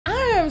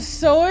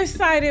so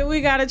excited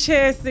we got a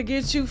chance to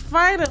get you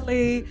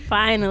finally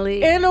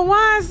in the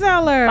wine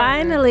cellar.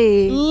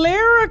 Finally.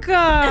 Lyrica.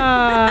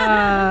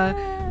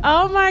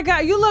 Oh my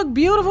God, you look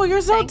beautiful.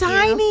 You're so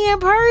tiny in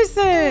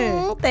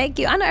person. Thank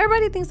you. I know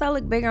everybody thinks I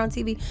look bigger on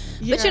TV,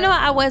 but you know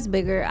what? I was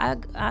bigger.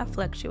 I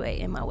fluctuate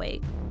in my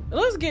weight.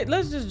 Let's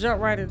just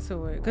jump right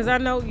into it, because I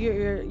know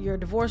your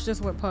divorce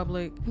just went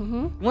public.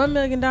 $1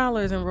 million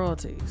in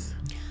royalties.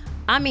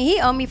 I mean,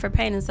 he owed me for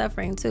pain and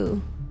suffering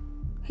too.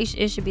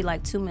 It should be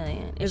like $2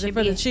 million. Is it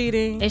for the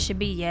cheating? It should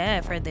be,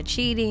 yeah, for the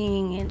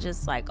cheating and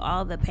just like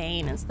all the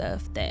pain and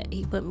stuff that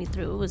he put me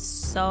through. It was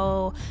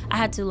so, I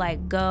had to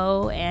like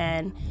go,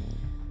 and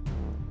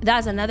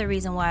that's another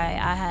reason why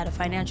I had a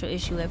financial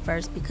issue at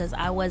first, because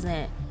I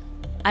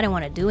didn't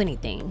want to do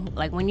anything.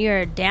 Like when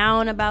you're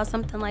down about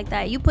something like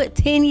that, you put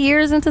 10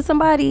 years into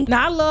somebody.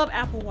 Now I love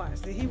Apple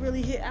Watch. Did he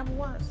really hit Apple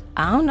Watch?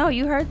 I don't know.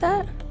 You heard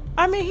that?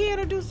 I mean, he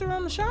introduced her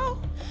on the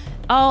show.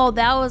 Oh,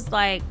 that was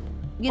like,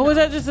 or was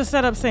that just a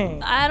setup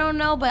scene? I don't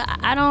know, but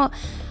I don't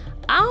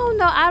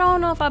know. I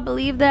don't know if I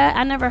believe that.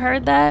 I never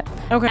heard that.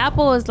 Okay.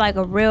 Apple is like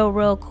a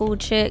real cool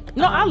chick.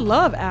 No, I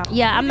love Apple.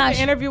 Yeah, I'm not. Did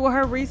an interview with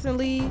her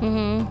recently.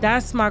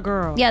 That's my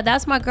girl. Yeah,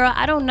 that's my girl.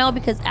 I don't know,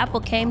 because Apple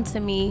came to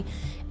me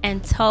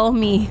and told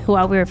me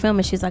while we were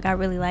filming, she's like, I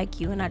really like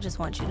you, and I just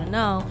want you to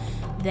know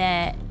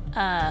that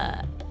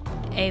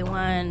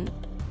A1,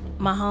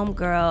 my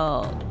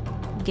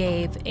homegirl,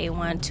 gave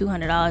A1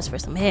 $200 for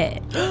some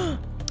head.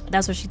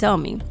 That's what she told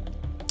me.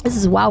 This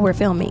is while we're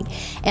filming.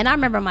 And I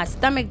remember my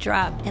stomach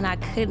dropped and I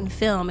couldn't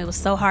film. It was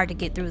so hard to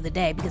get through the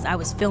day because I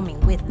was filming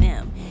with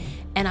them.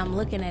 And I'm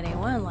looking at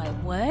A1 like,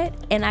 what?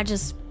 And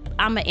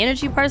I'm an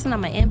energy person,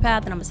 I'm an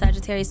empath, and I'm a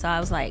Sagittarius, so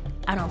I was like,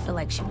 I don't feel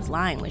like she was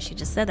lying when she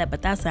just said that,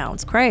 but that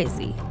sounds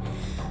crazy.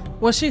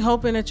 Was she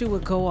hoping that you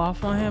would go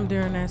off on him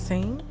during that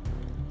scene?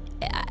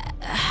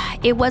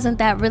 It wasn't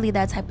really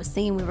that type of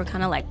scene. We were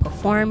kind of like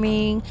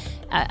performing.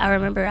 I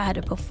remember I had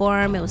to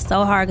perform. It was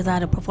so hard because I had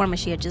to perform, and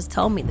she had just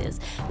told me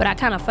this. But I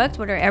kind of fucked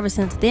with her ever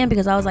since then,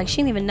 because I was like, she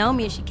didn't even know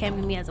me, and she came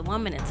to me as a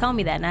woman and told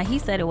me that. Now, he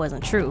said it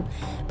wasn't true,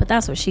 but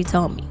that's what she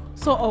told me.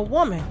 So a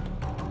woman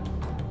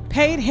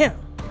paid him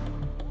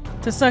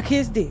to suck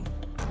his dick,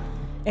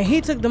 and he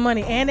took the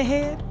money and the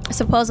head?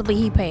 Supposedly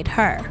he paid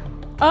her.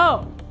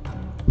 Oh.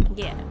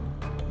 Yeah.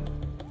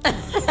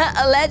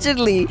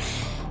 Allegedly.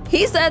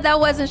 He said that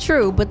wasn't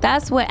true, but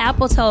that's what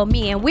Apple told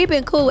me, and we've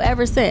been cool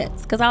ever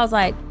since, because I was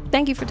like,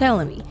 thank you for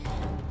telling me.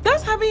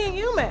 That's how being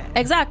human.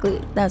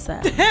 Exactly. That's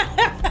that.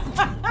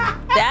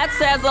 That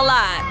says a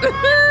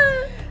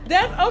lot.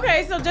 That's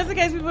okay. So just in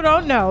case people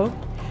don't know,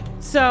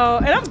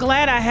 and I'm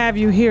glad I have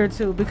you here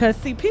too, because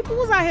see, people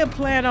was out here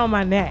playing on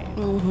my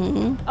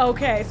name.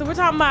 Okay, so we're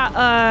talking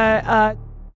about